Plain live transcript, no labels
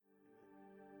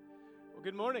Well,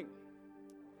 good morning.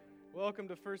 Welcome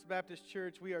to First Baptist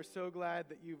Church. We are so glad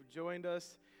that you've joined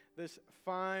us this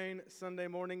fine Sunday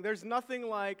morning. There's nothing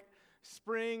like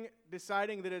spring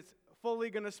deciding that it's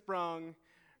fully going to sprung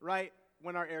right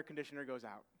when our air conditioner goes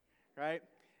out, right?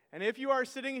 And if you are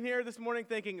sitting here this morning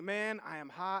thinking, man, I am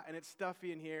hot and it's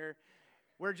stuffy in here,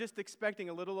 we're just expecting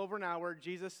a little over an hour.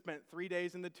 Jesus spent 3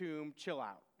 days in the tomb. Chill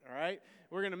out, all right?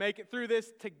 We're going to make it through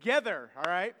this together, all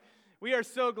right? We are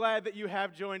so glad that you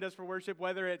have joined us for worship,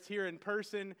 whether it's here in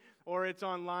person or it's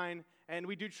online. And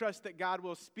we do trust that God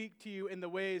will speak to you in the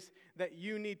ways that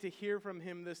you need to hear from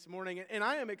Him this morning. And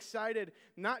I am excited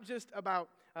not just about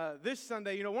this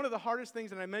Sunday. You know, one of the hardest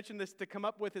things, and I mentioned this, to come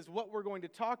up with is what we're going to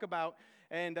talk about.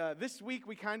 And this week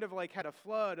we kind of like had a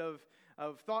flood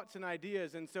of thoughts and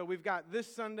ideas. And so we've got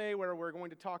this Sunday where we're going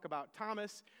to talk about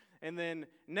Thomas. And then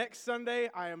next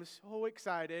Sunday, I am so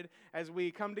excited as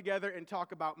we come together and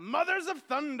talk about Mothers of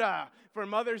Thunder for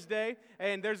Mother's Day.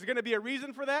 And there's going to be a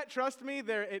reason for that. Trust me,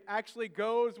 it actually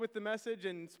goes with the message.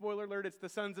 And spoiler alert, it's the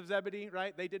sons of Zebedee,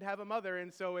 right? They did have a mother.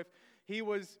 And so if he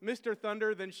was Mr.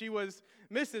 Thunder, then she was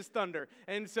Mrs. Thunder.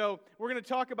 And so we're going to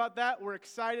talk about that. We're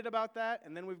excited about that.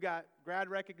 And then we've got grad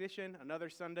recognition,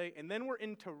 another Sunday. And then we're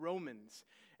into Romans.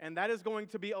 And that is going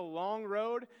to be a long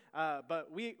road. But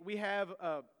we have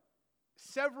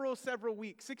several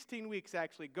weeks, 16 weeks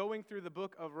actually, going through the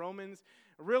book of Romans.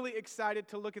 Really excited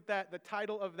to look at that. The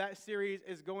title of that series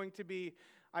is going to be,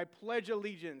 I Pledge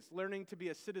Allegiance, Learning to be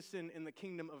a Citizen in the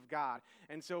Kingdom of God.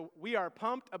 And so we are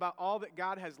pumped about all that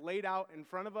God has laid out in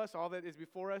front of us, all that is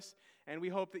before us, and we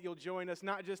hope that you'll join us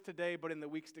not just today, but in the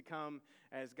weeks to come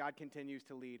as God continues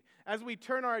to lead. As we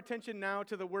turn our attention now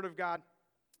to the Word of God,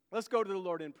 let's go to the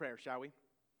Lord in prayer, shall we?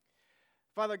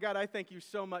 Father God, I thank you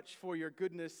so much for your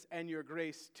goodness and your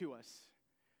grace to us.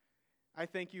 I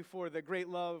thank you for the great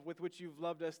love with which you've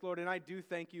loved us, Lord, and I do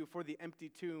thank you for the empty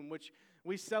tomb, which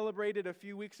we celebrated a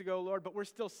few weeks ago, Lord, but we're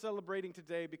still celebrating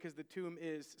today because the tomb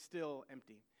is still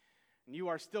empty. And you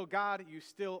are still God, you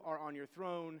still are on your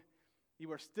throne,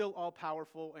 you are still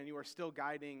all-powerful, and you are still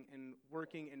guiding and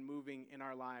working and moving in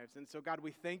our lives. And so, God,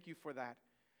 we thank you for that.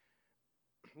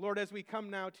 Lord, as we come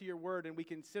now to your word and we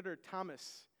consider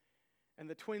Thomas and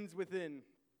the twins within,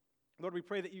 Lord, we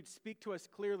pray that you'd speak to us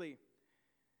clearly.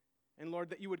 And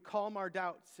Lord, that you would calm our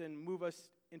doubts and move us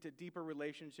into deeper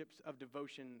relationships of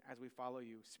devotion as we follow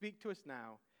you. Speak to us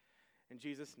now. In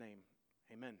Jesus' name,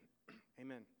 amen.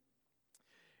 Amen.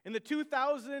 In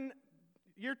the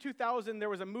year 2000, there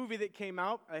was a movie that came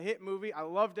out, a hit movie. I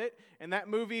loved it. And that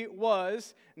movie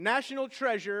was National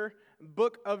Treasure,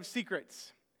 Book of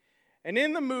Secrets. And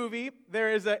in the movie,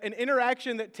 there is an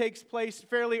interaction that takes place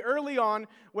fairly early on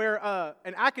where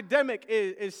an academic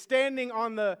is standing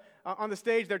on the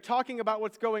stage. They're talking about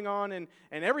what's going on, and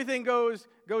everything goes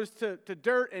to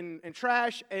dirt and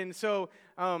trash. And so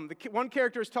one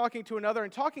character is talking to another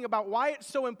and talking about why it's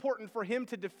so important for him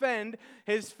to defend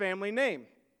his family name.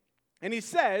 And he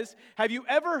says, have you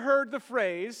ever heard the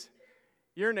phrase,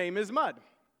 your name is mud?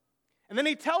 And then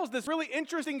he tells this really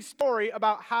interesting story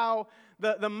about how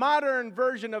the modern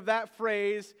version of that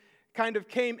phrase kind of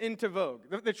came into vogue.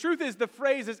 The truth is the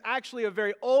phrase is actually a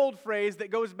very old phrase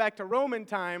that goes back to Roman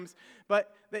times,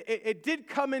 but it did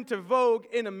come into vogue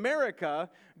in America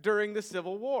during the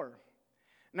Civil War.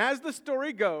 And as the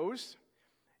story goes,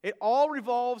 it all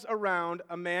revolves around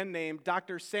a man named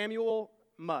Dr. Samuel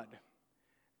Mudd.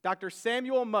 Dr.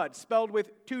 Samuel Mudd, spelled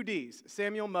with two D's,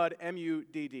 Samuel Mudd,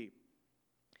 M-U-D-D.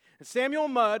 Samuel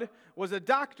Mudd was a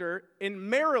doctor in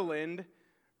Maryland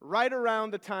right around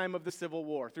the time of the Civil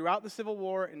War, throughout the Civil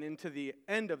War and into the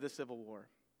end of the Civil War.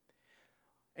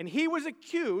 And he was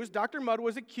accused, Dr. Mudd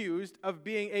was accused of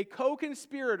being a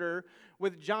co-conspirator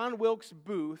with John Wilkes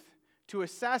Booth to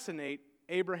assassinate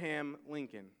Abraham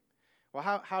Lincoln.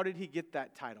 Well, how did he get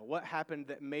that title? What happened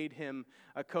that made him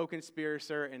a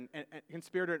co-conspirator and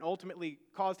ultimately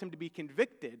caused him to be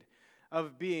convicted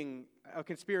of being a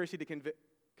conspiracy to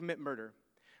commit murder?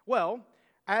 Well,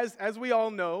 as we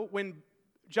all know, when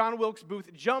John Wilkes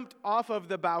Booth jumped off of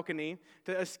the balcony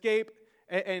to escape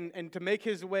and to make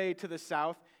his way to the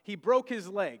south, he broke his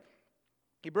leg.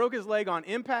 He broke his leg on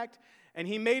impact, and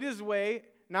he made his way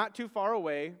not too far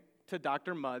away to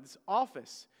Dr. Mudd's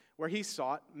office, where he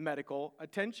sought medical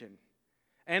attention.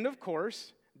 And of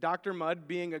course, Dr. Mudd,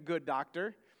 being a good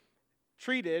doctor,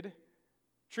 treated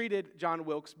John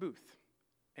Wilkes Booth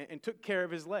and took care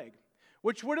of his leg,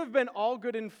 which would have been all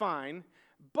good and fine,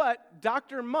 but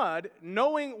Dr. Mudd,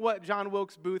 knowing what John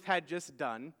Wilkes Booth had just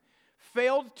done,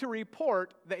 failed to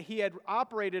report that he had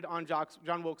operated on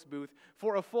John Wilkes Booth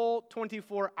for a full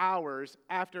 24 hours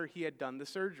after he had done the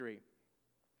surgery.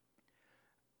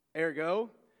 Ergo,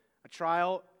 a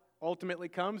trial ultimately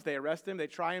comes, they arrest him, they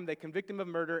try him, they convict him of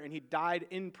murder, and he died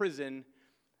in prison,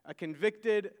 a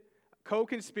convicted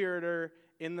co-conspirator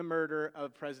in the murder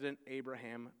of President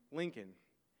Abraham Lincoln.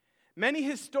 Many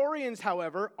historians,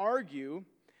 however, argue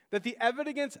that the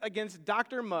evidence against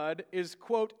Dr. Mudd is,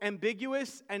 quote,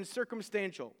 ambiguous and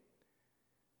circumstantial,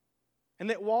 and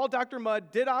that while Dr.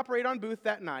 Mudd did operate on Booth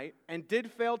that night and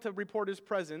did fail to report his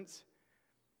presence,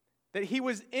 that he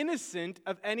was innocent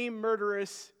of any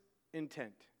murderous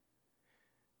intent.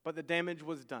 But the damage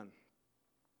was done.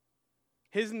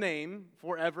 His name,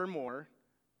 forevermore,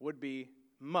 would be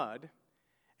Mudd.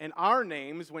 And our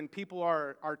names, when people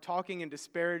are talking in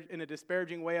a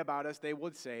disparaging way about us, they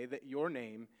would say that your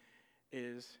name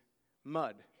is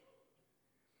Mudd.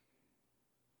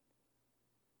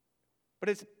 But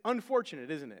it's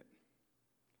unfortunate, isn't it?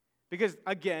 Because,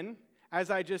 again, as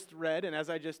I just read and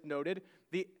as I just noted,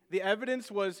 the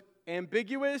evidence was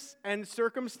ambiguous and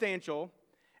circumstantial,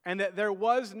 and that there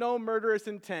was no murderous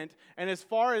intent. And as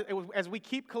far as we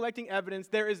keep collecting evidence,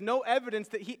 there is no evidence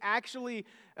that he actually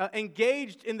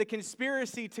engaged in the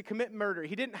conspiracy to commit murder.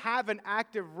 He didn't have an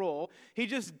active role. He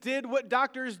just did what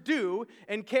doctors do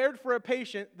and cared for a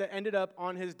patient that ended up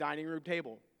on his dining room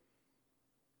table.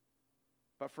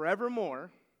 But forevermore,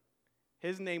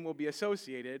 his name will be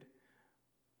associated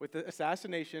with the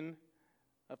assassination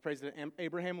of President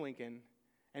Abraham Lincoln,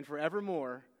 and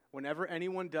forevermore, whenever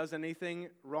anyone does anything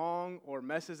wrong or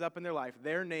messes up in their life,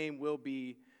 their name will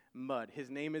be Mudd. His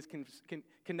name is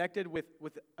connected with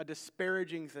a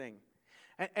disparaging thing.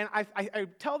 And I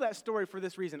tell that story for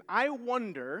this reason. I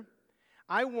wonder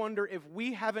if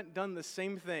we haven't done the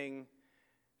same thing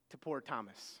to poor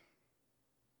Thomas.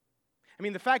 I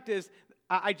mean, the fact is,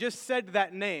 I just said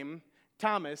that name,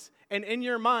 Thomas, and in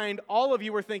your mind, all of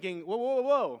you were thinking, whoa, whoa,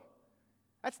 whoa,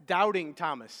 that's doubting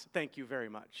Thomas. Thank you very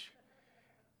much.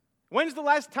 When's the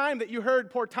last time that you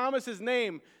heard poor Thomas's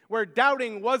name where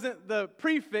doubting wasn't the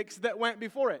prefix that went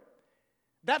before it?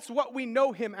 That's what we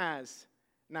know him as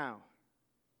now.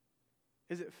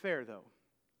 Is it fair, though?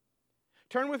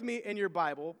 Turn with me in your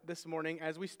Bible this morning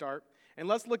as we start, and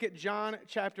let's look at John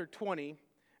chapter 20,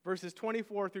 verses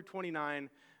 24 through 29,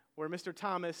 where Mr.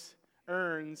 Thomas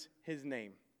earns his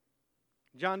name.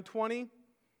 John 20,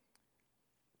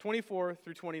 24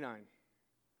 through 29.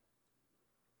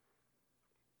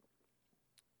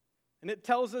 And it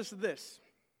tells us this,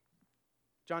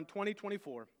 John 20,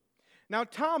 24. Now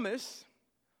Thomas,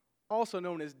 also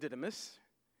known as Didymus,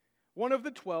 one of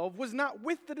the 12, was not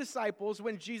with the disciples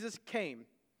when Jesus came.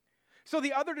 So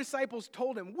the other disciples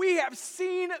told him, "We have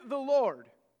seen the Lord."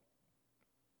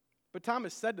 But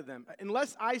Thomas said to them,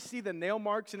 "Unless I see the nail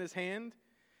marks in his hand,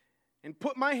 and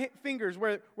put my fingers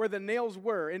where the nails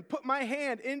were, and put my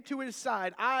hand into his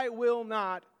side, I will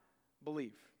not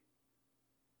believe."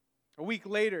 A week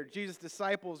later, Jesus'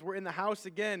 disciples were in the house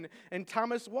again, and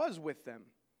Thomas was with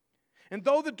them. And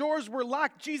though the doors were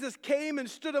locked, Jesus came and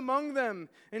stood among them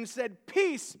and said,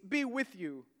 "Peace be with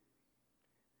you."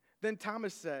 Then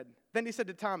he said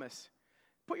to Thomas,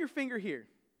 "Put your finger here.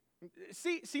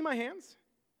 See my hands?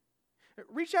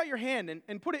 Reach out your hand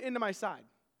and put it into my side.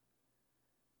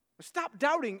 Stop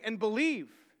doubting and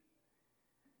believe."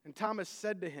 And Thomas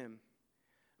said to him,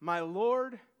 "My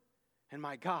Lord and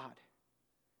my God."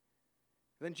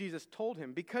 Then Jesus told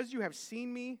him, "Because you have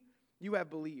seen me, you have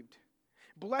believed.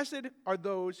 Blessed are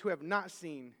those who have not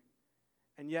seen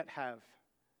and yet have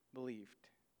believed."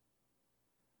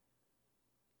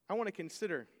 I want to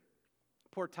consider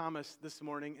poor Thomas this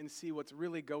morning and see what's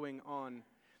really going on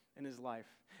in his life.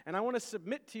 And I want to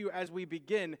submit to you as we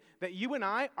begin that you and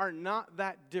I are not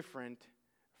that different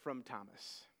from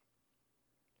Thomas.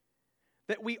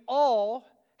 That we all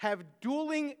have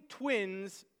dueling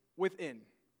twins within.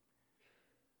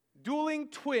 Dueling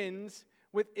twins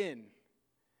within.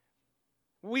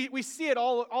 We see it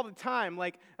all the time,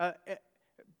 like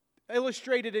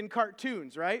illustrated in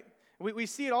cartoons, right? We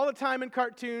see it all the time in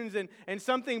cartoons, and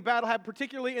something bad will happen,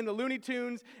 particularly in the Looney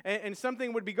Tunes, and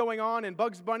something would be going on, and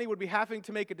Bugs Bunny would be having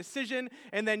to make a decision,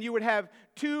 and then you would have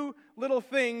two little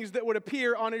things that would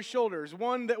appear on his shoulders.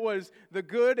 One that was the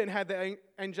good and had the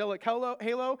angelic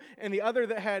halo, and the other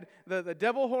that had the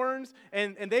devil horns,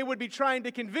 and they would be trying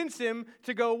to convince him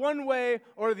to go one way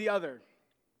or the other.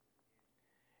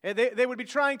 And they would be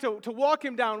trying to walk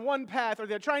him down one path, or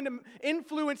they're trying to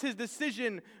influence his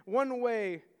decision one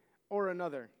way or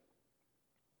another.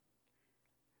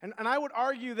 And I would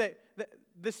argue that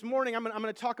this morning I'm going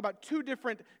to talk about two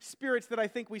different spirits that I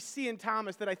think we see in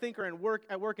Thomas that I think are at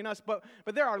work in us, but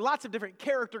there are lots of different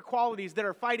character qualities that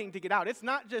are fighting to get out. It's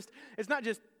not just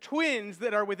twins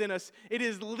that are within us. It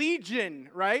is legion,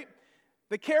 right?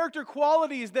 The character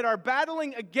qualities that are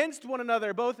battling against one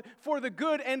another, both for the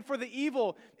good and for the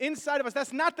evil inside of us.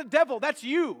 That's not the devil, that's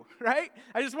you, right?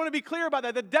 I just want to be clear about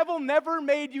that. The devil never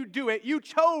made you do it. You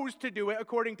chose to do it,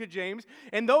 according to James.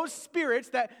 And those spirits,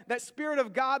 that spirit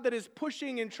of God that is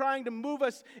pushing and trying to move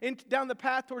us down the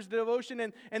path towards the devotion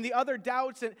and the other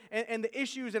doubts and the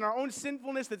issues and our own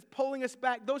sinfulness that's pulling us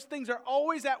back, those things are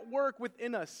always at work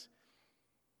within us.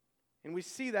 And we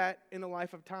see that in the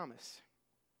life of Thomas.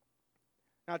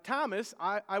 Now, Thomas,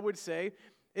 I would say,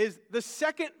 is the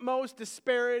second most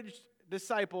disparaged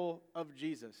disciple of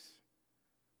Jesus.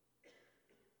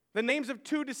 The names of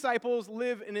two disciples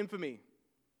live in infamy.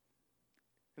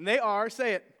 And they are,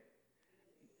 say it,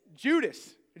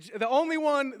 Judas. The only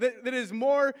one that is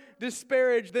more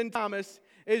disparaged than Thomas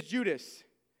is Judas.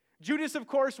 Judas, of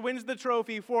course, wins the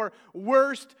trophy for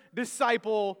worst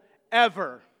disciple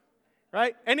ever.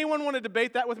 Right? Anyone want to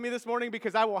debate that with me this morning?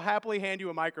 Because I will happily hand you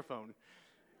a microphone.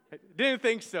 Didn't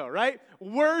think so, right?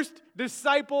 Worst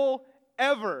disciple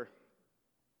ever.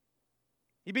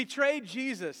 He betrayed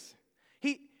Jesus.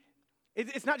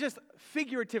 It's not just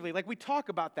figuratively, like we talk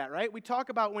about that, right? We talk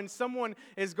about when someone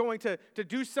is going to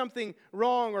do something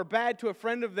wrong or bad to a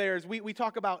friend of theirs, we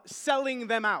talk about selling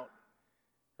them out,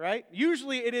 right?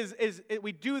 Usually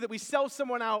we sell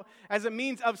someone out as a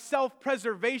means of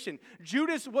self-preservation.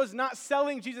 Judas was not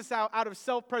selling Jesus out of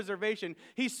self-preservation.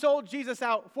 He sold Jesus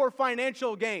out for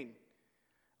financial gain.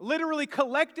 Literally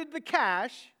collected the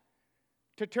cash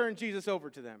to turn Jesus over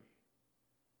to them.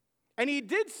 And he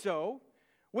did so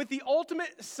with the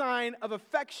ultimate sign of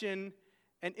affection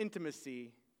and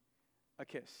intimacy, a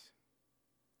kiss.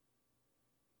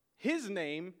 His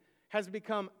name has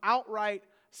become outright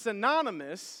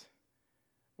synonymous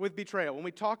with betrayal. When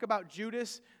we talk about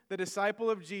Judas, the disciple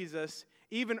of Jesus,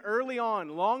 even early on,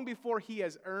 long before he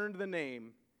has earned the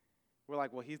name, we're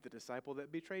like, well, he's the disciple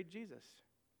that betrayed Jesus.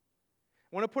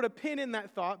 I want to put a pin in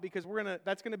that thought because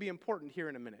that's going to be important here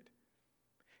in a minute.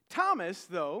 Thomas,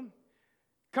 though,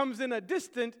 comes in a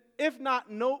distant, if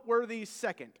not noteworthy,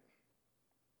 second.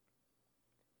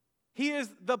 He is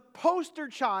the poster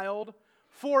child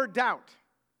for doubt.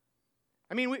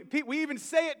 I mean, we even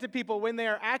say it to people when they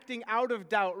are acting out of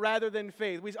doubt rather than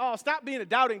faith. Stop being a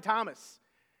doubting Thomas.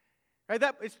 Right?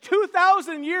 It's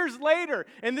 2,000 years later,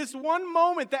 and this one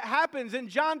moment that happens in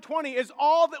John 20 is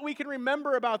all that we can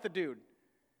remember about the dude.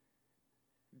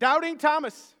 Doubting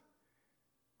Thomas.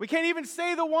 We can't even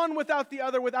say the one without the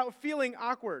other without feeling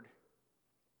awkward.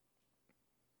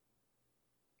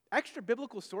 Extra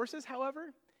biblical sources,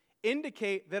 however,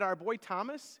 indicate that our boy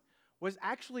Thomas was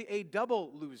actually a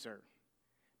double loser.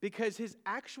 Because his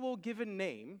actual given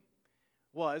name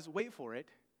was, wait for it,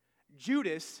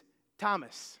 Judas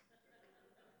Thomas.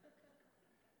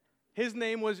 His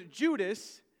name was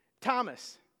Judas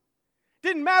Thomas.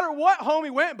 Didn't matter what home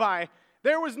he went by,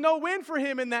 there was no win for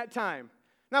him in that time.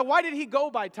 Now, why did he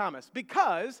go by Thomas?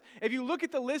 Because if you look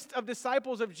at the list of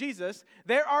disciples of Jesus,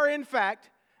 there are in fact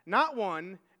not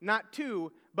one, not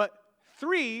two, but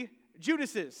 3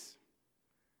 Judases.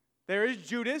 There is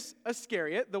Judas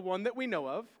Iscariot, the one that we know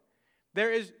of.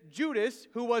 There is Judas,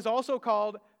 who was also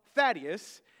called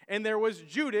Thaddeus, and there was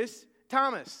Judas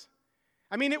Thomas.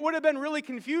 I mean, it would have been really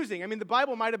confusing. I mean, the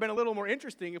Bible might have been a little more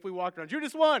interesting if we walked around.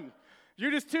 Judas 1,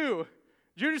 Judas 2,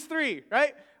 Judas 3,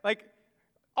 right? Like,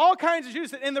 all kinds of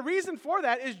Judas. And the reason for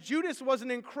that is Judas was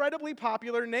an incredibly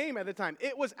popular name at the time.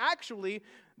 It was actually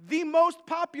the most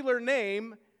popular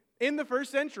name in the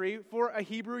first century for a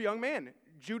Hebrew young man.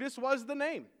 Judas was the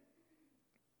name.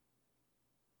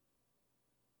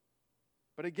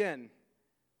 But again,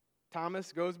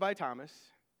 Thomas goes by Thomas,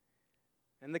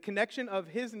 and the connection of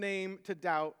his name to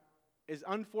doubt is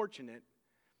unfortunate,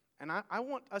 and I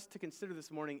want us to consider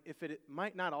this morning if it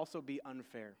might not also be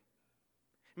unfair.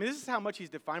 I mean, this is how much he's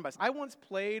defined by us. I once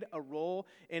played a role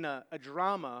in a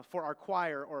drama for our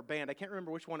choir or band. I can't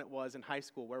remember which one it was in high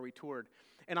school where we toured,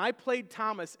 and I played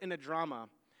Thomas in a drama,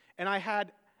 and I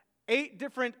had 8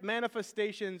 different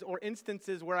manifestations or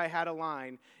instances where I had a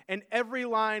line, and every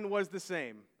line was the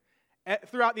same.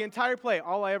 Throughout the entire play,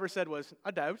 all I ever said was,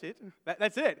 I doubt it.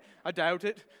 That's it. I doubt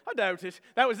it. I doubt it.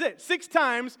 That was it. 6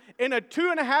 times in a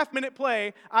 2.5-minute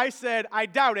play, I said, I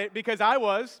doubt it, because I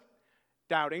was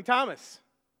doubting Thomas.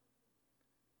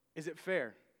 Is it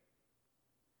fair?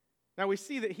 Now we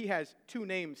see that he has 2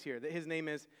 names here, that his name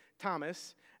is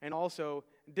Thomas and also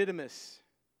Didymus.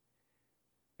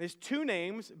 These 2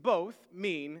 names both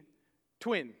mean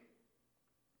twin.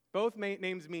 Both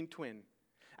names mean twin.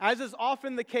 As is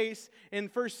often the case in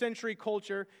first century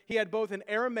culture, he had both an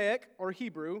Aramaic or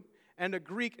Hebrew and a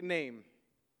Greek name.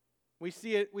 We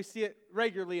see it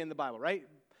regularly in the Bible, right?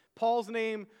 Saul's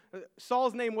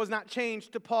name was not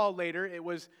changed to Paul later. It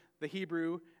was the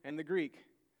Hebrew and the Greek.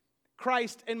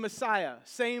 Christ and Messiah,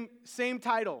 same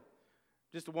title.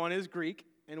 Just one is Greek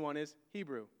and one is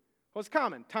Hebrew. What's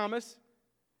common? Thomas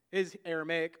is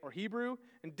Aramaic or Hebrew,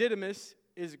 and Didymus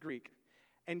is Greek.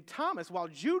 And Thomas, while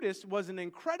Judas was an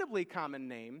incredibly common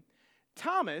name,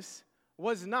 Thomas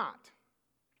was not.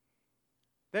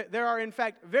 There are, in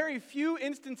fact, very few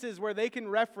instances where they can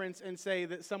reference and say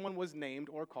that someone was named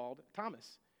or called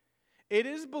Thomas. It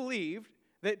is believed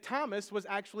that Thomas was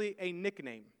actually a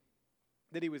nickname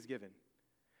that he was given.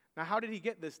 Now, how did he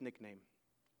get this nickname?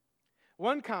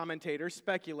 One commentator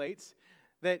speculates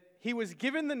that he was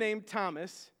given the name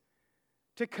Thomas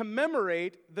to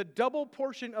commemorate the double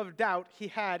portion of doubt he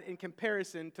had in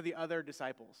comparison to the other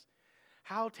disciples.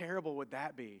 How terrible would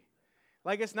that be?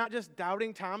 Like, it's not just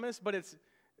doubting Thomas, but it's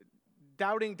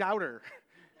doubting doubter,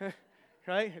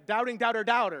 right? Doubting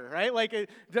doubter, right? Like,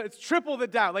 it's triple the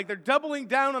doubt. Like, they're doubling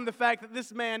down on the fact that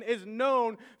this man is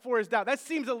known for his doubt. That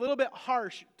seems a little bit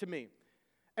harsh to me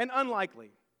and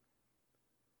unlikely.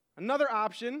 Another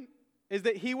option is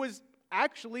that he was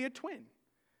actually a twin.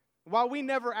 While we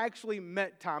never actually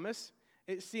met Thomas,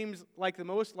 it seems like the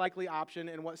most likely option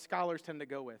and what scholars tend to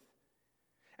go with.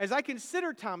 As I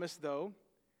consider Thomas, though,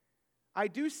 I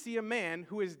do see a man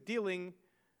who is dealing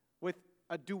with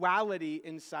a duality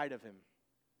inside of him.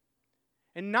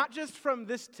 And not just from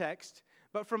this text,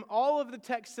 but from all of the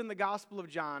texts in the Gospel of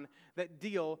John that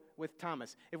deal with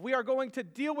Thomas. If we are going to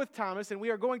deal with Thomas and we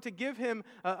are going to give him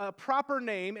a proper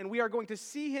name and we are going to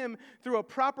see him through a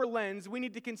proper lens, we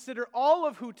need to consider all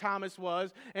of who Thomas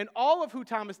was and all of who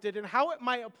Thomas did and how it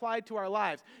might apply to our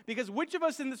lives. Because which of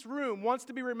us in this room wants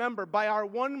to be remembered by our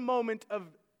one moment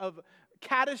of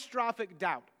catastrophic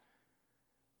doubt?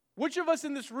 Which of us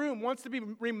in this room wants to be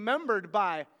remembered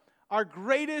by our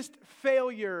greatest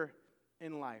failure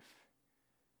in life?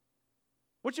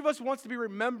 Which of us wants to be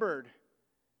remembered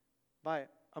by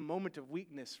a moment of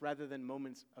weakness rather than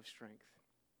moments of strength?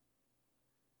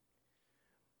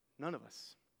 None of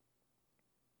us.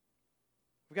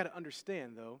 We've got to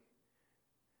understand, though,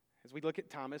 as we look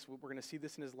at Thomas, we're going to see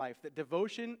this in his life, that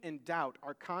devotion and doubt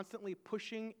are constantly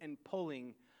pushing and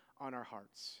pulling on our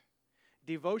hearts.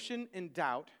 Devotion and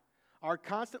doubt are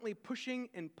constantly pushing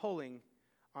and pulling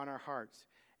on our hearts.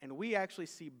 And we actually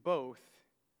see both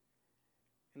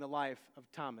in the life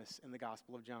of Thomas in the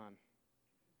Gospel of John.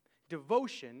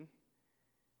 Devotion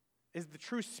is the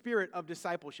true spirit of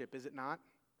discipleship, is it not?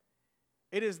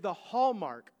 It is the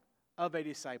hallmark of a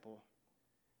disciple.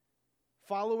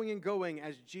 Following and going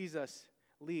as Jesus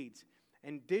leads.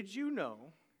 And did you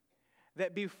know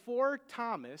that before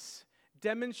Thomas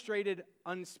demonstrated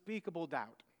unspeakable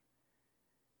doubt,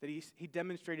 that he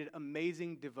demonstrated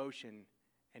amazing devotion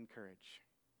and courage?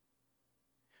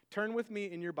 Turn with me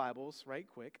in your Bibles, right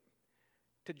quick,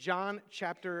 to John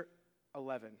chapter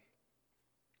 11.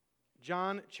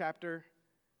 John chapter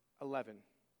 11. It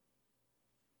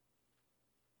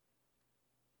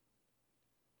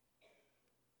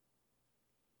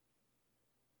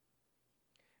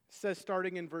says,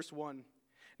 starting in verse 1.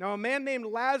 Now, a man named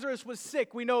Lazarus was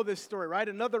sick. We know this story, right?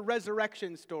 Another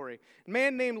resurrection story. A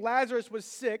man named Lazarus was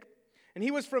sick, and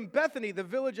he was from Bethany, the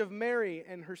village of Mary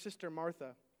and her sister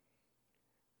Martha.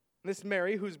 This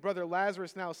Mary, whose brother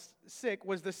Lazarus now sick,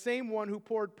 was the same one who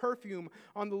poured perfume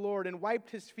on the Lord and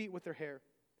wiped his feet with her hair.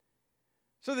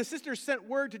 So the sisters sent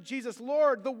word to Jesus,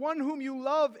 "Lord, the one whom you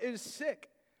love is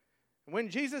sick." And when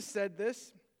Jesus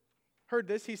heard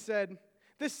this, he said,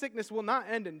 "This sickness will not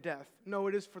end in death. No,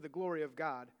 it is for the glory of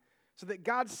God, so that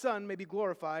God's Son may be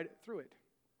glorified through it."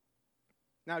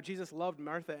 Now Jesus loved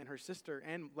Martha and her sister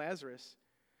and Lazarus.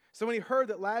 So when he heard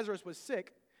that Lazarus was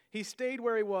sick, he stayed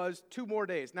where he was 2 more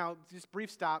days. Now, just brief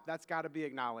stop, that's got to be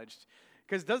acknowledged.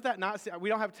 Because does that not say, we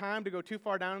don't have time to go too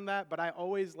far down on that, but I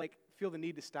always feel the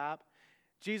need to stop.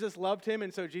 Jesus loved him,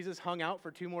 and so Jesus hung out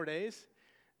for 2 more days.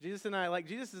 Jesus and I,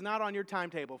 Jesus is not on your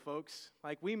timetable, folks.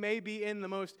 We may be in the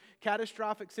most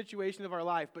catastrophic situation of our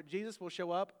life, but Jesus will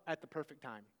show up at the perfect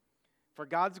time for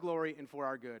God's glory and for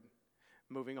our good.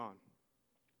 Moving on.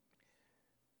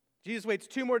 Jesus waits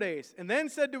 2 more days and then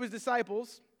said to his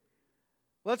disciples,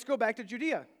 "Let's go back to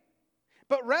Judea."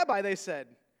 "But Rabbi," they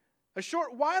said, "a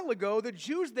short while ago the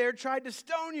Jews there tried to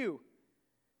stone you,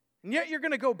 and yet you're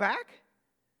going to go back?"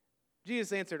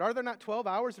 Jesus answered, "Are there not 12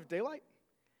 hours of daylight?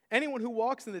 Anyone who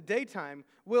walks in the daytime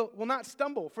will not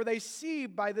stumble, for they see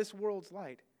by this world's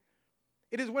light.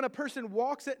 It is when a person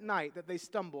walks at night that they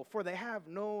stumble, for they have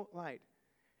no light."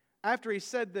 After he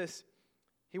said this,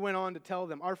 he went on to tell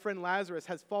them, "Our friend Lazarus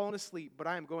has fallen asleep, but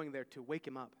I am going there to wake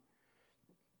him up."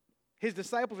 His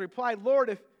disciples replied, "Lord,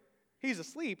 if he's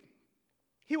asleep,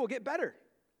 he will get better.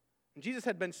 And Jesus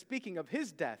had been speaking of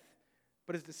his death,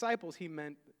 but his disciples, he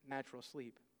meant natural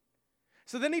sleep.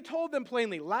 So then he told them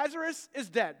plainly, Lazarus is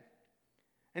dead,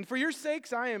 and for your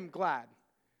sakes I am glad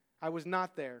I was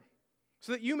not there,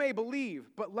 so that you may believe,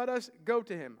 but let us go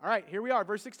to him. All right, here we are,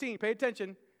 verse 16, pay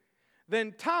attention.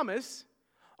 Then Thomas,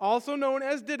 also known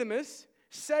as Didymus,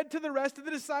 said to the rest of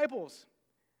the disciples,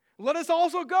 let us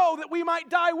also go that we might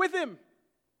die with him.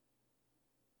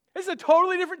 This is a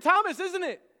totally different Thomas, isn't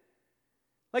it?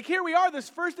 Like here we are, this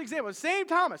first example, same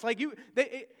Thomas. Like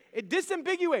it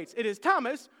disambiguates. It is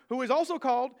Thomas, who is also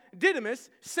called Didymus,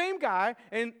 same guy.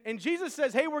 And Jesus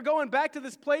says, hey, we're going back to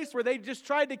this place where they just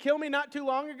tried to kill me not too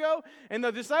long ago. And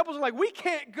the disciples are like, we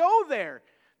can't go there.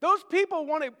 Those people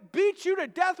want to beat you to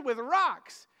death with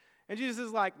rocks. And Jesus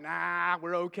is like, nah,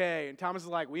 we're okay. And Thomas is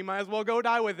like, we might as well go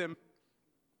die with him.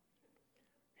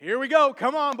 Here we go.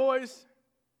 Come on, boys.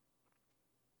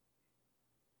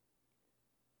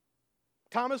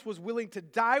 Thomas was willing to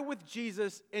die with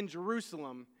Jesus in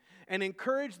Jerusalem and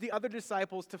encourage the other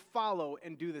disciples to follow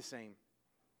and do the same.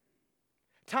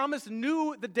 Thomas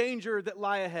knew the danger that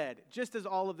lay ahead, just as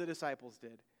all of the disciples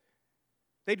did.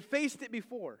 They'd faced it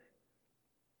before.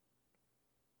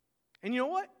 And you know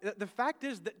what? The fact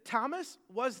is that Thomas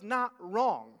was not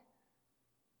wrong.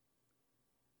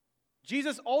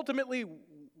 Jesus ultimately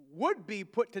would be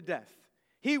put to death.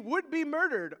 He would be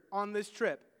murdered on this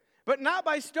trip. But not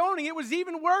by stoning. It was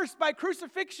even worse, by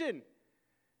crucifixion.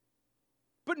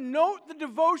 But note the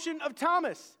devotion of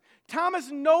Thomas.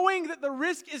 Thomas, knowing that the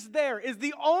risk is there, is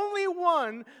the only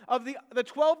one of the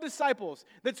 12 disciples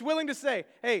that's willing to say,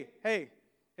 hey,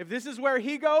 if this is where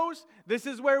he goes, this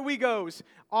is where we goes.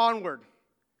 Onward.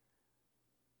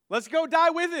 Let's go die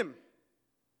with him.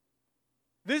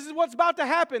 This is what's about to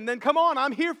happen. Then come on,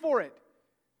 I'm here for it.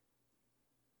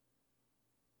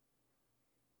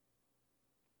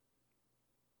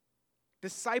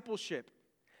 Discipleship,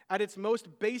 at its most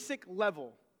basic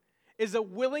level, is a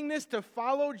willingness to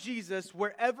follow Jesus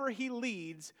wherever he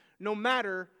leads, no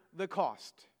matter the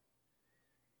cost.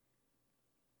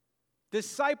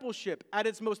 Discipleship, at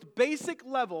its most basic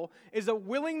level, is a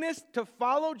willingness to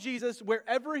follow Jesus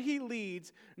wherever he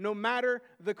leads, no matter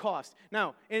the cost.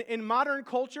 Now, in modern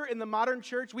culture, in the modern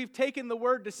church, we've taken the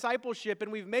word discipleship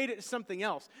and we've made it something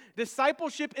else.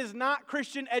 Discipleship is not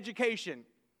Christian education.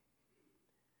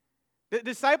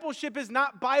 Discipleship is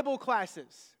not Bible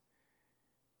classes.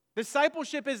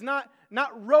 Discipleship is not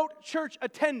rote church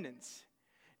attendance.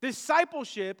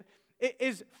 Discipleship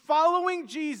is following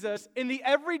Jesus in the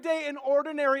everyday and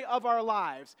ordinary of our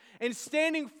lives and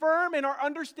standing firm in our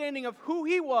understanding of who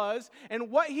he was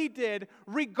and what he did,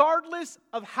 regardless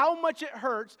of how much it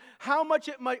hurts, how much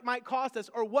it might cost us,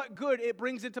 or what good it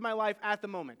brings into my life at the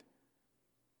moment.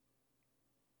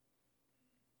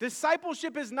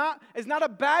 Discipleship is not a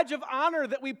badge of honor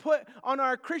that we put on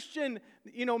our Christian,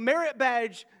 merit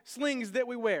badge slings that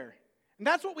we wear. And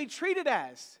that's what we treat it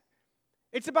as.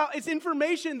 It's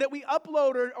information that we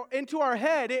upload or into our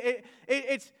head.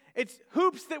 It's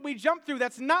hoops that we jump through.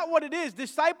 That's not what it is.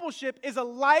 Discipleship is a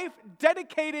life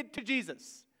dedicated to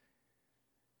Jesus.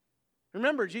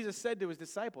 Remember, Jesus said to his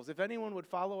disciples, if anyone would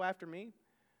follow after me,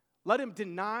 let him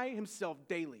deny himself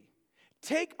daily.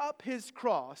 Take up his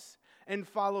cross and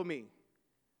follow me.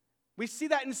 We see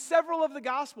that in several of the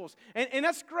Gospels. And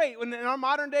that's great. When in our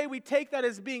modern day, we take that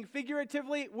as being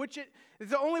figuratively, which is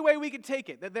the only way we can take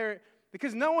it.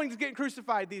 Because no one's getting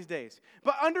crucified these days.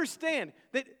 But understand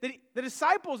that the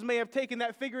disciples may have taken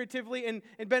that figuratively and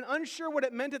been unsure what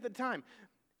it meant at the time.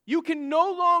 You can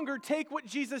no longer take what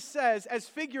Jesus says as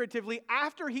figuratively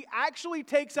after he actually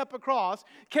takes up a cross,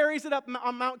 carries it up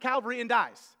on Mount Calvary, and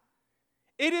dies.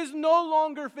 It is no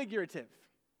longer figurative.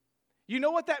 You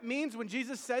know what that means when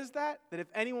Jesus says that? That if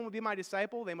anyone would be my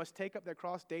disciple, they must take up their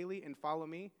cross daily and follow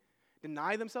me.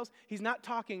 Deny themselves. He's not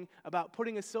talking about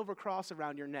putting a silver cross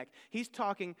around your neck. He's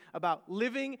talking about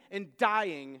living and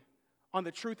dying on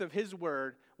the truth of his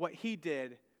word, what he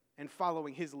did, and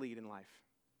following his lead in life.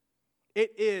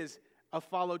 It is a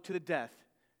follow to the death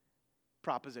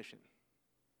proposition.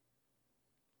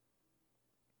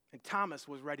 And Thomas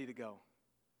was ready to go.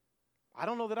 I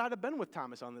don't know that I'd have been with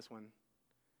Thomas on this one.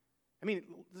 I mean,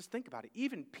 just think about it.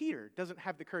 Even Peter doesn't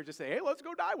have the courage to say, hey, let's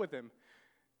go die with him.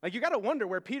 Like, you got to wonder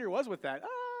where Peter was with that.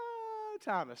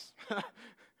 Thomas.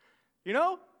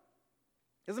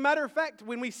 As a matter of fact,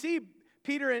 when we see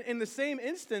Peter in the same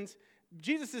instance,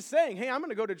 Jesus is saying, hey, I'm going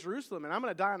to go to Jerusalem and I'm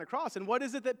going to die on the cross. And what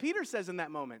is it that Peter says in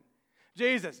that moment?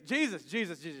 Jesus.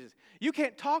 You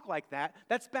can't talk like that.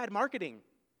 That's bad marketing.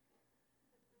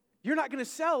 You're not going to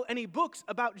sell any books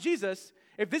about Jesus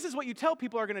if this is what you tell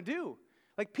people are going to do.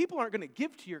 Like, people aren't going to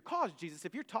give to your cause, Jesus,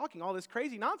 if you're talking all this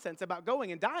crazy nonsense about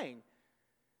going and dying.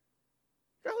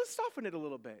 Girl, let's soften it a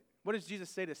little bit. What does Jesus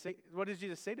say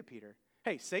to Peter?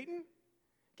 Hey, Satan,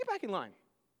 get back in line.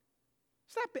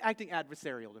 Stop acting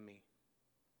adversarial to me.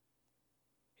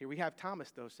 Here we have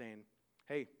Thomas, though, saying,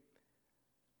 hey,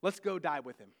 let's go die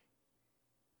with him.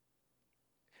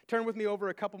 Turn with me over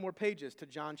a couple more pages to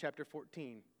John chapter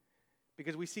 14,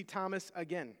 because we see Thomas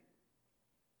again.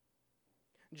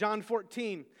 John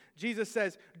 14, Jesus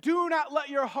says, do not let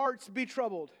your hearts be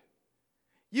troubled.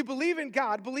 You believe in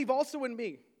God, believe also in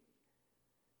me.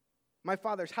 My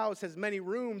Father's house has many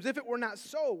rooms. If it were not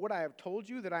so, would I have told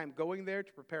you that I am going there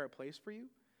to prepare a place for you?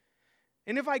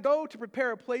 And if I go to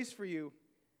prepare a place for you,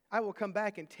 I will come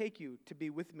back and take you to be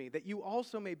with me, that you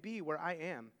also may be where I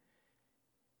am.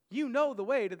 You know the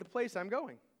way to the place I'm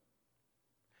going.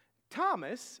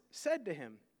 Thomas said to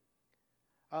him,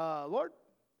 Lord,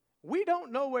 we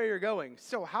don't know where you're going,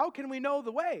 so how can we know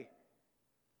the way?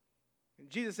 And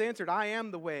Jesus answered, I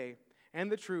am the way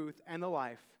and the truth and the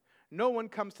life. No one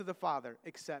comes to the Father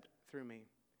except through me.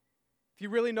 If you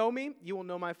really know me, you will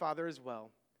know my Father as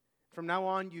well. From now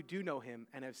on, you do know him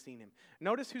and have seen him.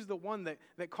 Notice who's the one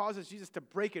that causes Jesus to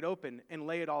break it open and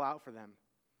lay it all out for them.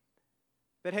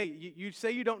 That, hey, you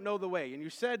say you don't know the way. And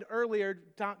you said earlier,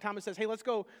 Thomas says, hey, let's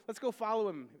go follow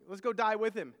him. Let's go die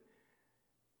with him.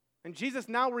 And Jesus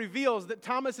now reveals that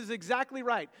Thomas is exactly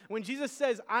right. When Jesus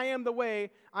says, I am the way,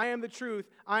 I am the truth,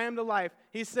 I am the life,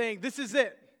 he's saying, this is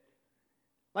it.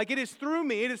 Like, it is through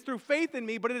me, it is through faith in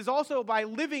me, but it is also by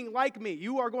living like me.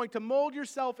 You are going to mold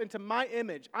yourself into my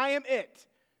image. I am it.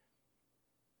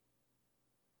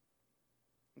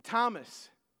 And Thomas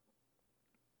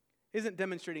isn't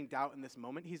demonstrating doubt in this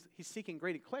moment. He's seeking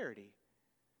great clarity.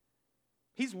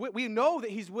 We know that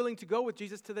he's willing to go with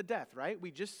Jesus to the death, right? We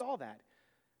just saw that.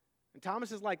 And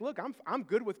Thomas is like, look, I'm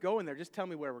good with going there. Just tell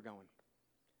me where we're going.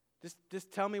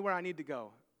 Just tell me where I need to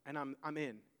go, and I'm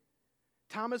in.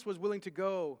 Thomas was willing to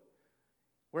go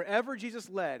wherever Jesus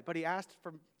led, but he asked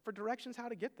for directions how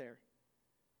to get there.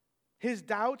 His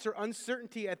doubts or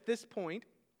uncertainty at this point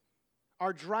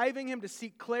are driving him to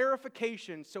seek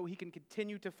clarification so he can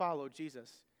continue to follow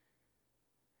Jesus.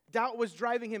 Doubt was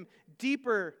driving him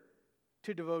deeper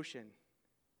to devotion.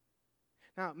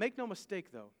 Now, make no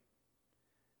mistake, though.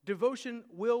 Devotion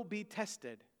will be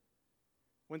tested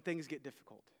when things get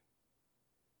difficult.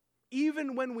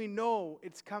 Even when we know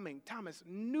it's coming, Thomas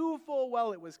knew full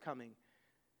well it was coming,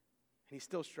 and he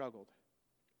still struggled.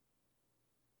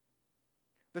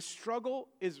 The struggle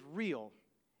is real,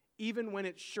 even when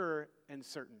it's sure and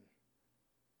certain.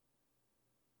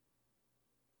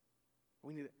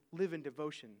 We need to live in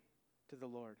devotion to the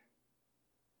Lord.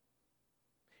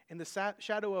 In the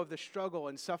shadow of the struggle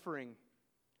and suffering,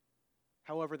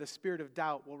 however, the spirit of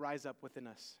doubt will rise up within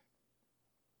us.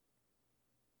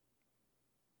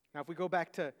 Now, if we go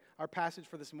back to our passage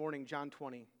for this morning, John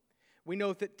 20, we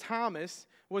note that Thomas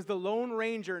was the lone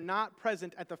ranger not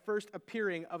present at the first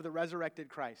appearing of the resurrected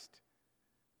Christ.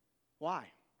 Why?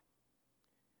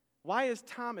 Why is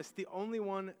Thomas the only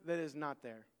one that is not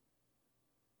there?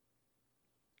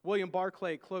 William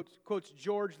Barclay quotes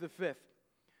George V,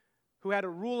 who had a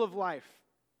rule of life.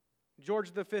 George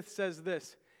V says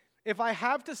this, if I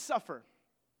have to suffer,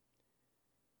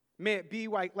 may it be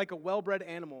like a well-bred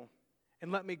animal,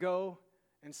 and let me go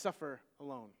and suffer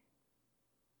alone.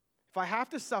 If I have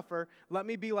to suffer, let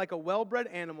me be like a well-bred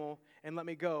animal, and let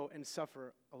me go and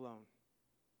suffer alone.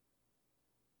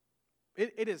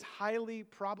 It is highly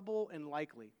probable and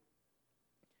likely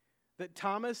that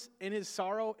Thomas, in his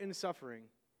sorrow and suffering,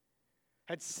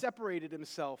 had separated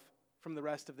himself from the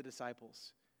rest of the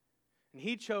disciples. And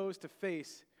he chose to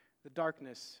face the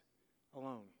darkness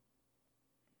alone.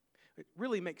 It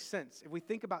really makes sense. If we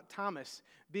think about Thomas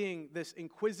being this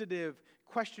inquisitive,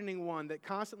 questioning one that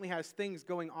constantly has things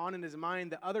going on in his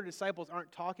mind that other disciples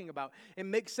aren't talking about, it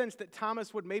makes sense that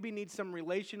Thomas would maybe need some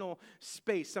relational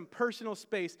space, some personal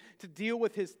space to deal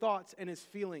with his thoughts and his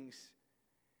feelings.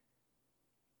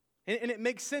 And it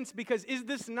makes sense because is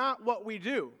this not what we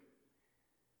do?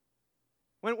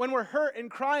 When we're hurt and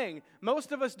crying,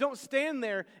 most of us don't stand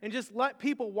there and just let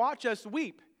people watch us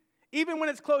weep. Even when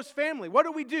it's close family, what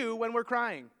do we do when we're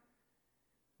crying?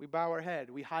 We bow our head.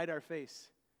 We hide our face.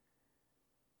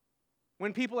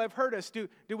 When people have hurt us, do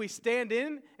we stand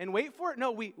in and wait for it?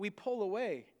 No, we pull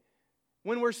away.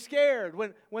 When we're scared,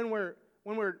 when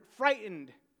we're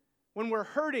frightened, when we're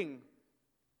hurting,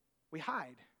 we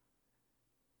hide.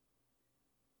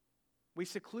 We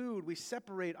seclude, we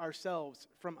separate ourselves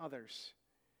from others.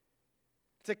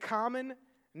 It's a common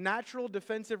natural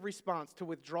defensive response to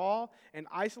withdraw and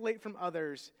isolate from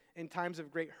others in times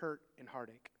of great hurt and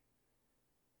heartache.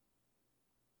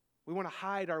 We want to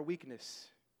hide our weakness,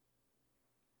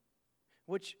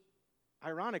 which,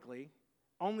 ironically,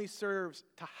 only serves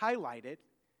to highlight it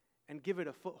and give it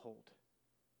a foothold.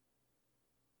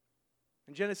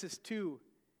 In Genesis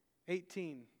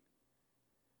 2:18,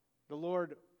 the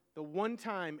Lord, the one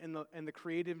time in the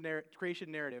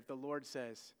creation narrative, the Lord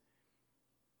says,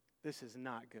 "This is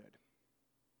not good."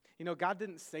 You know, God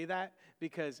didn't say that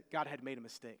because God had made a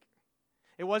mistake.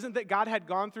 It wasn't that God had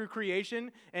gone through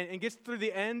creation and gets through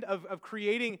the end of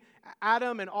creating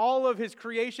Adam and all of his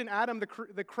creation, Adam,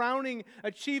 the crowning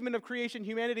achievement of creation,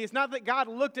 humanity. It's not that God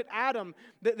looked at Adam,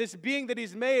 this being that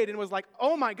he's made, and was like,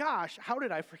 oh my gosh, how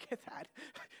did I forget that?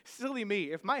 Silly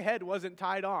me. If my head wasn't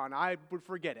tied on, I would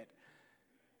forget it.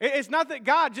 It's not that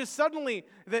God just suddenly,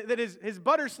 that his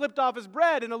butter slipped off his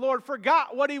bread and the Lord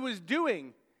forgot what he was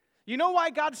doing. You know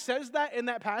why God says that in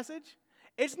that passage?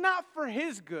 It's not for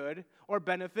his good or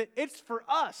benefit. It's for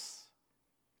us.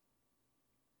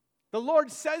 The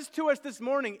Lord says to us this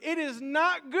morning, it is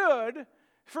not good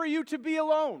for you to be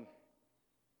alone.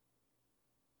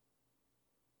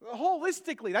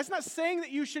 Holistically, that's not saying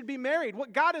that you should be married.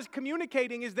 What God is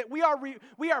communicating is that we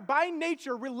are by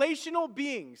nature relational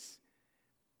beings.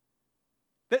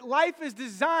 That life is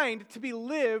designed to be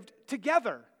lived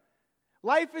together.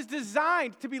 Life is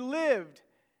designed to be lived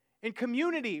in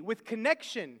community with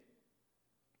connection.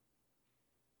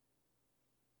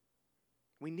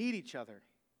 We need each other.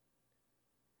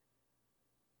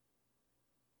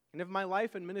 And if my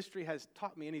life and ministry has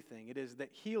taught me anything, it is that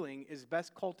healing is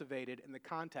best cultivated in the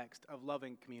context of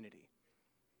loving community.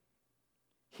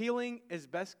 Healing is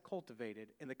best cultivated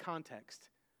in the context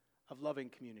of loving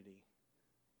community.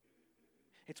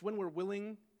 It's when we're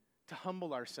willing to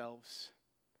humble ourselves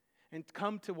and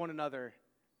come to one another,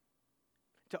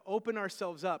 to open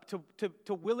ourselves up,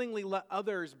 to willingly let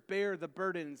others bear the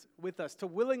burdens with us, to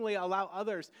willingly allow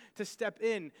others to step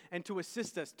in and to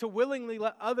assist us, to willingly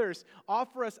let others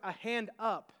offer us a hand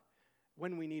up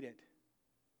when we need it.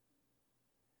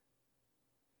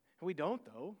 We don't,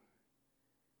 though.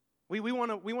 We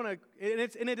want to,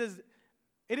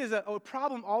 it is a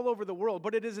problem all over the world,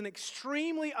 but it is an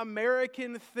extremely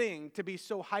American thing to be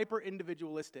so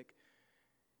hyper-individualistic.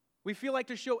 We feel like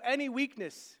to show any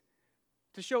weakness,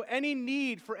 to show any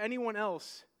need for anyone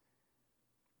else,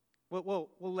 will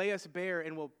lay us bare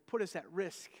and will put us at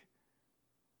risk.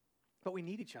 But we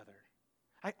need each other.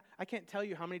 I can't tell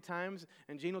you how many times,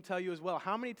 and Gene will tell you as well,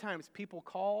 how many times people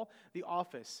call the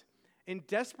office in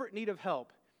desperate need of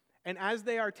help, and as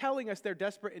they are telling us they're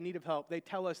desperate in need of help, they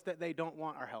tell us that they don't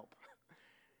want our help.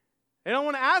 They don't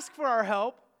want to ask for our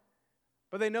help,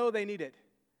 but they know they need it.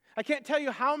 I can't tell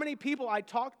you how many people I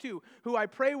talk to, who I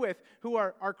pray with, who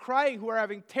are crying, who are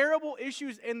having terrible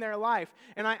issues in their life.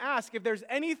 And I ask, if there's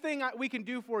anything we can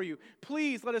do for you,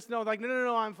 please let us know. Like,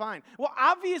 no, I'm fine. Well,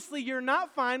 obviously you're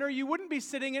not fine, or you wouldn't be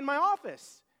sitting in my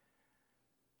office.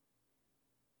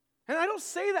 And I don't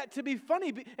say that to be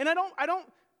funny. And I'm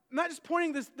not just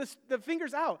pointing the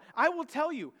fingers out. I will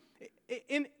tell you,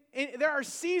 there are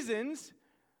seasons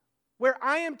where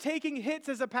I am taking hits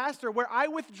as a pastor, where I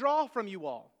withdraw from you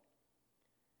all.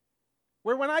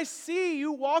 Where when I see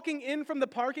you walking in from the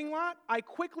parking lot, I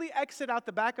quickly exit out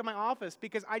the back of my office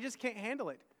because I just can't handle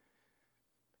it.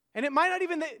 And it might not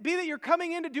even be that you're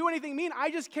coming in to do anything mean. I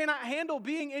just cannot handle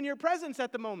being in your presence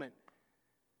at the moment.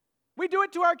 We do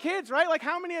it to our kids, right? Like,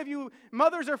 how many of you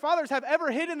mothers or fathers have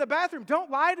ever hid in the bathroom? Don't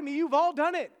lie to me. You've all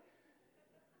done it.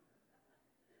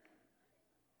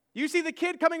 You see the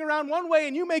kid coming around one way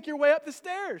and you make your way up the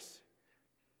stairs.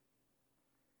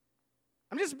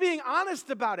 I'm just being honest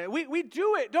about it. We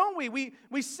do it, don't we?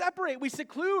 We separate, we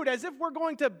seclude as if we're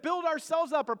going to build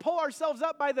ourselves up or pull ourselves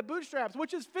up by the bootstraps,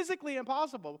 which is physically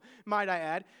impossible, might I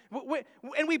add.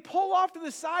 And we pull off to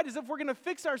the side as if we're going to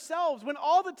fix ourselves, when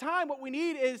all the time what we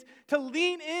need is to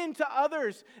lean into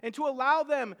others and to allow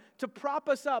them to prop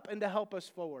us up and to help us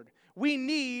forward. We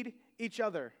need each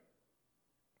other.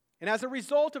 And as a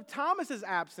result of Thomas's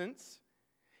absence,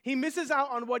 he misses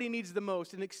out on what he needs the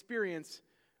most, an experience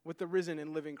with the risen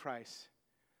and living Christ.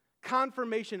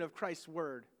 Confirmation of Christ's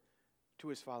word to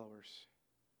his followers.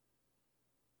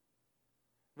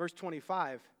 Verse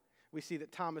 25, we see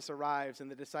that Thomas arrives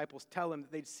and the disciples tell him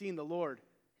that they'd seen the Lord.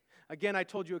 Again, I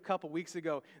told you a couple weeks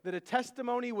ago that a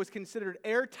testimony was considered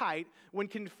airtight when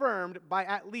confirmed by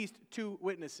at least 2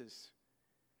 witnesses.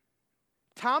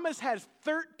 Thomas has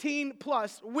 13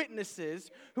 plus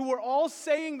witnesses who were all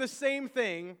saying the same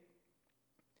thing,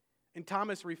 and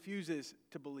Thomas refuses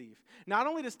to believe. Not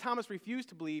only does Thomas refuse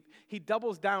to believe, he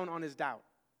doubles down on his doubt.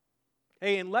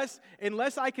 Hey, unless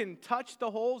I can touch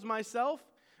the holes myself,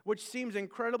 which seems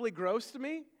incredibly gross to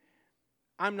me,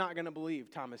 I'm not going to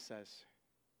believe, Thomas says.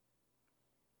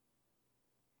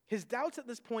 His doubts at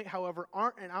this point, however,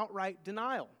 aren't an outright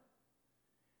denial.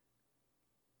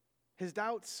 His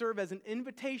doubts serve as an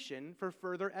invitation for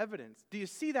further evidence. Do you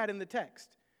see that in the text?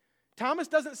 Thomas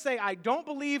doesn't say, I don't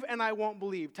believe and I won't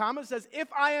believe. Thomas says, if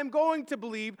I am going to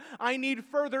believe, I need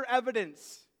further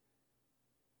evidence.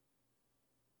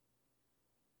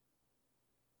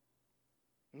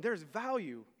 And there's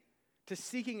value to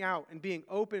seeking out and being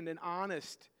open and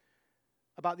honest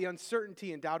about the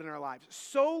uncertainty and doubt in our lives,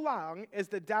 so long as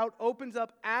the doubt opens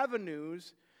up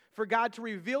avenues for God to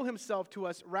reveal himself to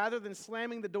us rather than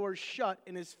slamming the doors shut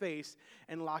in his face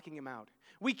and locking him out.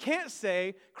 We can't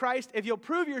say, Christ, if you'll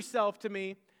prove yourself to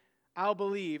me, I'll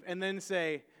believe, and then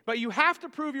say, but you have to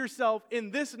prove yourself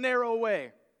in this narrow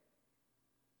way.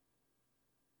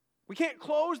 We can't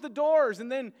close the doors and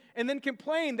then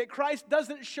complain that Christ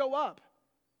doesn't show up.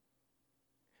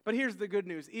 But here's the good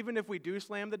news. Even if we do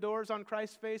slam the doors on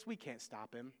Christ's face, we can't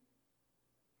stop him.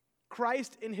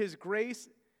 Christ, in his grace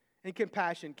and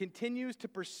compassion, continues to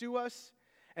pursue us,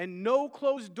 and no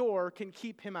closed door can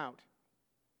keep him out.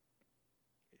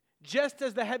 Just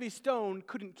as the heavy stone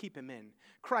couldn't keep him in,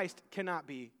 Christ cannot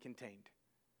be contained.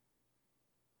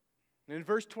 And in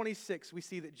verse 26, we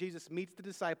see that Jesus meets the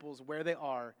disciples where they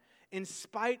are, in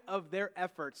spite of their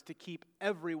efforts to keep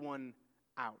everyone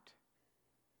out.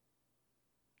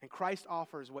 And Christ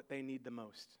offers what they need the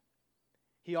most.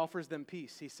 He offers them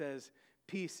peace. He says,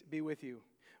 peace be with you.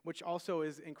 Which also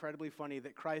is incredibly funny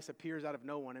that Christ appears out of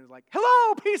no one and is like,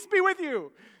 hello, peace be with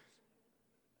you.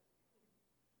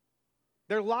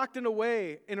 They're locked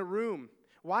away in a room.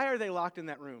 Why are they locked in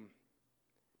that room?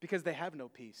 Because they have no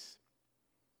peace.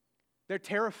 They're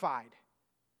terrified.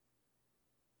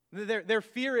 Their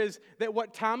fear is that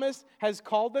what Thomas has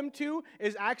called them to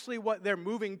is actually what they're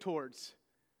moving towards.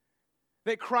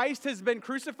 That Christ has been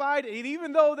crucified, and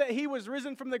even though that he was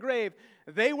risen from the grave,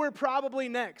 they were probably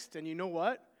next. And you know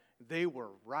what? They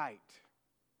were right.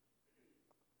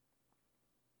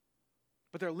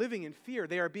 But they're living in fear.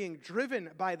 They are being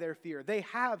driven by their fear. They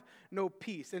have no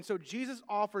peace. And so Jesus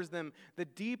offers them the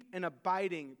deep and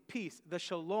abiding peace, the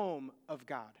shalom of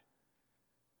God.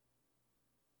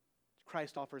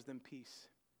 Christ offers them peace.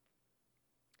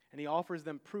 And he offers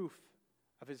them proof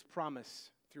of his promise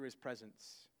through his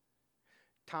presence.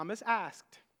 Thomas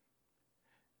asked.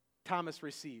 Thomas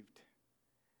received.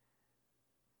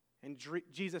 And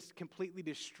Jesus completely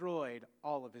destroyed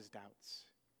all of his doubts.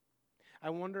 I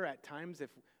wonder at times if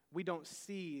we don't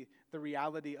see the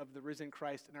reality of the risen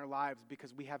Christ in our lives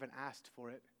because we haven't asked for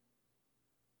it.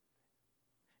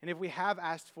 And if we have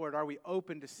asked for it, are we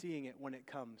open to seeing it when it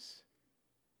comes?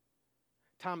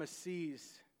 Thomas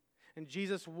sees, and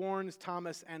Jesus warns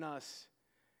Thomas and us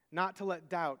not to let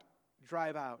doubt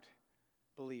drive out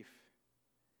belief.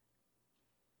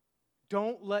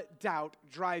 Don't let doubt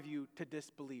drive you to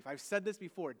disbelief. I've said this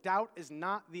before. Doubt is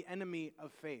not the enemy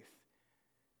of faith.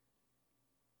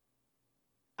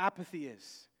 Apathy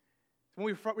is. When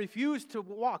we refuse to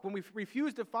walk, when we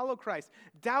refuse to follow Christ,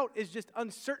 doubt is just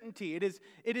uncertainty.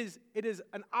 It is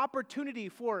an opportunity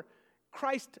for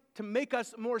Christ to make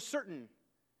us more certain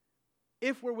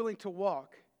if we're willing to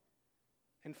walk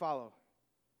and follow.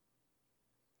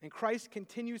 And Christ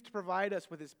continues to provide us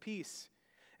with his peace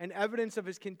and evidence of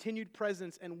his continued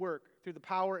presence and work through the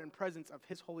power and presence of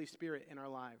his Holy Spirit in our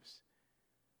lives.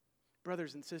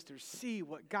 Brothers and sisters, see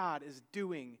what God is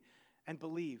doing and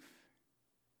believe.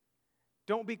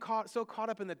 Don't be so caught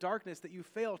up in the darkness that you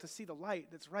fail to see the light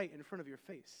that's right in front of your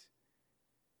face.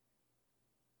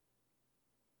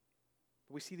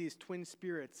 We see these twin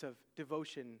spirits of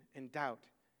devotion and doubt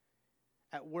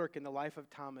at work in the life of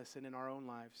Thomas and in our own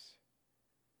lives.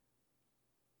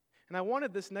 And I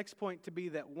wanted this next point to be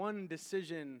that one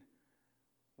decision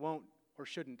won't or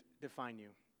shouldn't define you.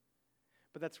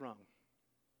 But that's wrong.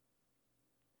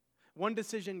 One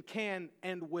decision can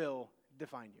and will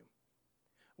define you.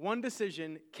 One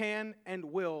decision can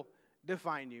and will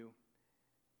define you,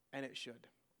 and it should.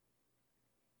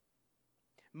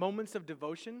 Moments of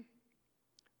devotion,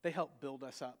 they help build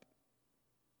us up.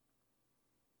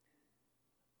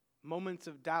 Moments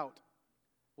of doubt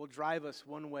will drive us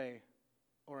one way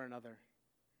or another.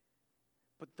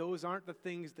 But those aren't the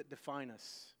things that define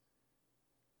us.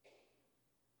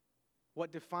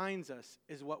 What defines us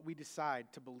is what we decide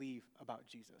to believe about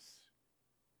Jesus.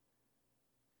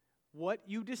 What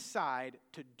you decide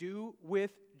to do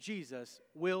with Jesus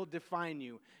will define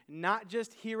you, not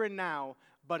just here and now,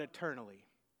 but eternally.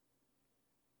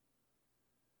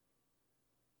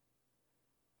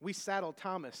 We saddle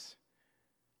Thomas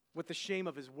with the shame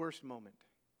of his worst moment.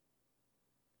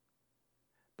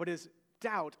 But his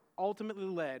doubt ultimately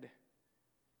led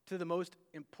to the most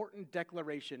important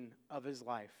declaration of his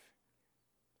life.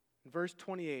 In verse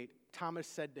 28, Thomas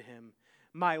said to him,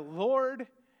 "My Lord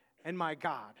and my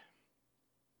God."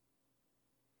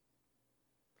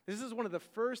 This is one of the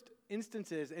first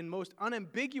instances and most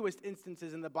unambiguous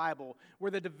instances in the Bible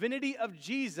where the divinity of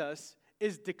Jesus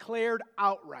is declared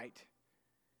outright.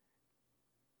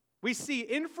 We see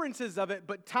inferences of it,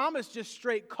 but Thomas just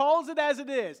straight calls it as it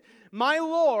is. My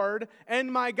Lord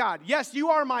and my God. Yes, you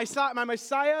are my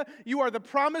Messiah. You are the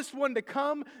promised one to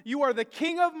come. You are the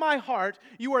King of my heart.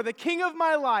 You are the King of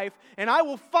my life, and I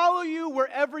will follow you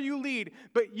wherever you lead.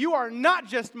 But you are not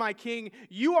just my King.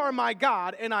 You are my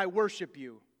God, and I worship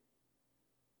you.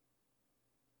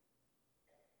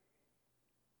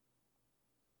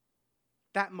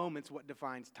 That moment's what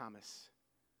defines Thomas.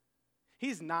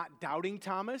 He's not doubting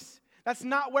Thomas. That's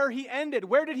not where he ended.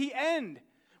 Where did he end?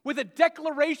 With a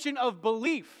declaration of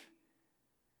belief.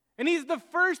 And he's the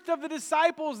first of the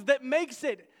disciples that makes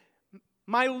it,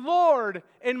 my Lord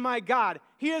and my God.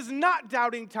 He is not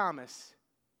doubting Thomas.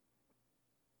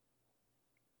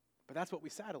 But that's what we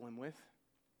saddle him with.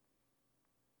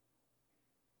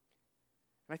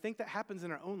 And I think that happens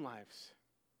in our own lives.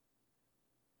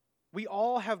 We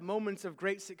all have moments of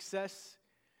great success,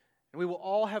 and we will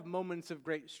all have moments of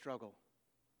great struggle.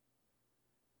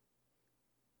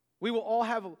 We will all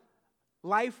have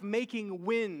life-making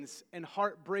wins and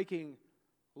heartbreaking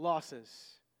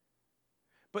losses.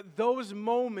 But those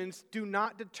moments do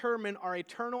not determine our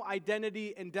eternal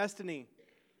identity and destiny.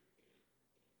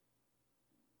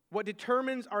 What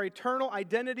determines our eternal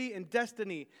identity and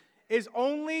destiny is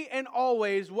only and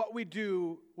always what we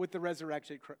do with the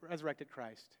resurrected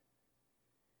Christ.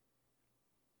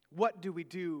 What do we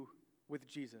do with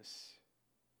Jesus?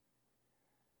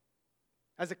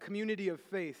 As a community of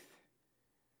faith,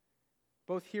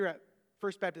 both here at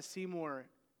First Baptist Seymour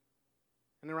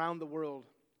and around the world,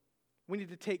 we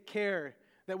need to take care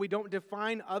that we don't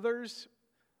define others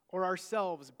or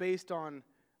ourselves based on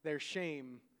their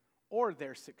shame or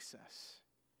their success.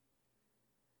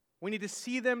 We need to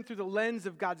see them through the lens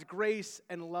of God's grace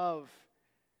and love,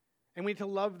 and we need to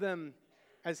love them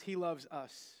as He loves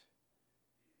us.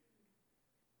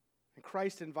 And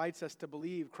Christ invites us to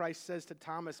believe. Christ says to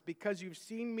Thomas, "Because you've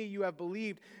seen me, you have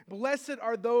believed. Blessed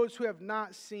are those who have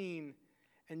not seen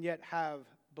and yet have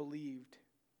believed."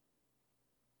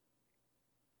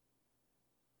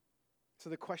 So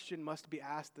the question must be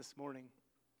asked this morning.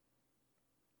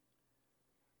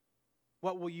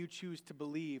 What will you choose to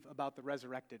believe about the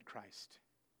resurrected Christ?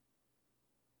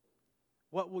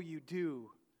 What will you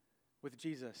do with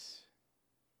Jesus?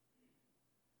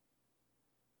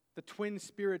 The twin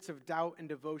spirits of doubt and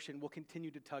devotion will continue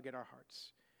to tug at our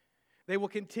hearts. They will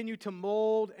continue to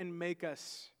mold and make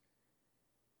us.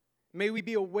 May we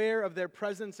be aware of their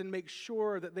presence and make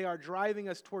sure that they are driving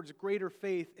us towards greater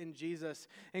faith in Jesus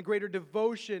and greater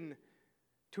devotion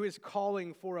to His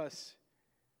calling for us.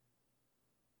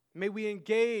 May we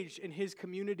engage in His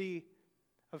community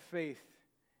of faith,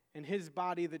 in His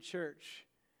body, the church,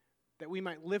 that we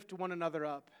might lift one another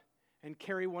up and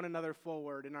carry one another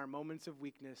forward in our moments of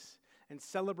weakness and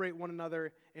celebrate one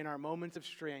another in our moments of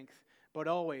strength, but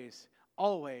always,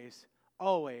 always,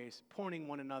 always pointing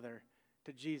one another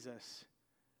to Jesus,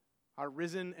 our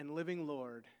risen and living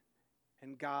Lord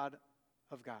and God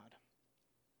of God.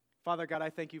 Father God, I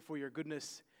thank you for your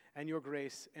goodness and your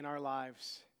grace in our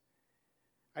lives.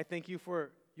 I thank you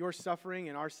for your suffering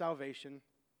and our salvation.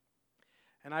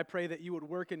 And I pray that you would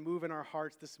work and move in our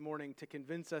hearts this morning to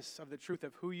convince us of the truth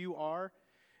of who you are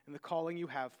and the calling you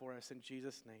have for us. In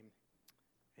Jesus' name,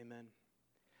 amen.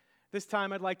 This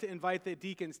time I'd like to invite the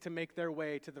deacons to make their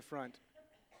way to the front.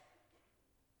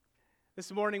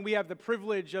 This morning we have the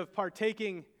privilege of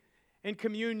partaking in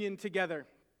communion together.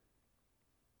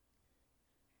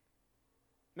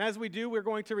 And as we do, we're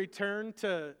going to return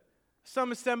to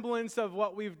some semblance of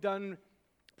what we've done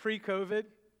pre-COVID.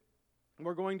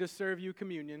 We're going to serve you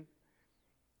communion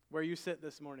where you sit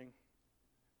this morning.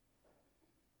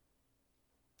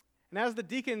 And as the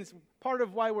deacons, part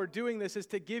of why we're doing this is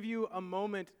to give you a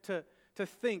moment to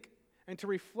think and to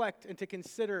reflect and to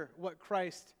consider what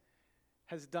Christ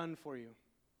has done for you.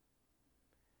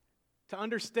 To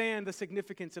understand the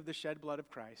significance of the shed blood of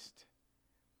Christ.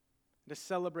 To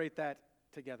celebrate that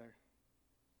together.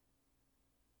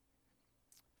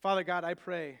 Father God, I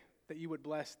pray that you would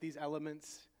bless these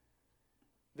elements,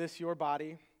 this your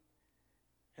body,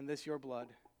 and this your blood.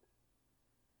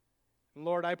 And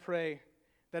Lord, I pray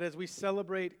that as we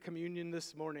celebrate communion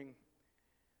this morning,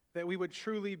 that we would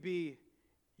truly be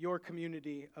your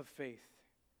community of faith,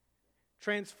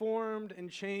 transformed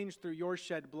and changed through your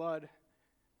shed blood,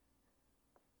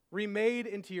 remade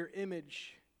into your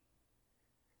image,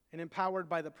 and empowered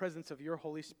by the presence of your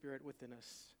Holy Spirit within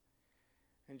us.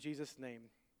 In Jesus' name,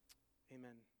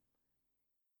 amen.